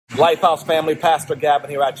Lifehouse family, Pastor Gavin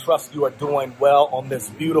here. I trust you are doing well on this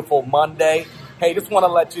beautiful Monday. Hey, just want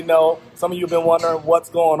to let you know, some of you have been wondering what's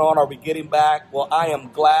going on. Are we getting back? Well, I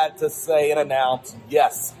am glad to say and announce,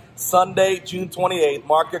 yes, Sunday, June 28th,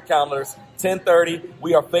 mark your calendars, 10:30.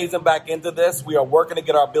 We are phasing back into this. We are working to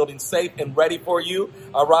get our building safe and ready for you.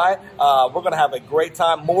 All right. We're going to have a great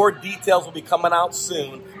time. More details will be coming out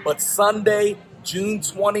soon. But Sunday, June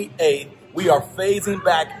 28th, we are phasing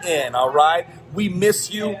back in. All right. We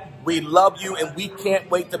miss you. We love you, and we can't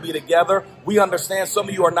wait to be together. We understand some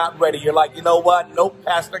of you are not ready. You're like, you know what? Nope,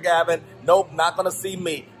 Pastor Gavin. Nope, not going to see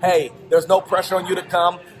me. Hey, there's no pressure on you to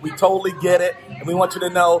come. We totally get it. And we want you to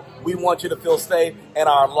know, we want you to feel safe. And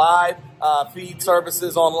our live feed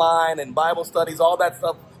services online and Bible studies, all that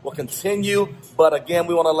stuff will continue. But again,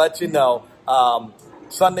 we want to let you know,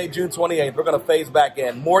 Sunday, June 28th, we're going to phase back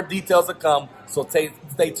in. More details to come, so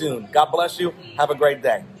stay tuned. God bless you. Have a great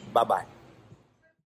day. Bye-bye.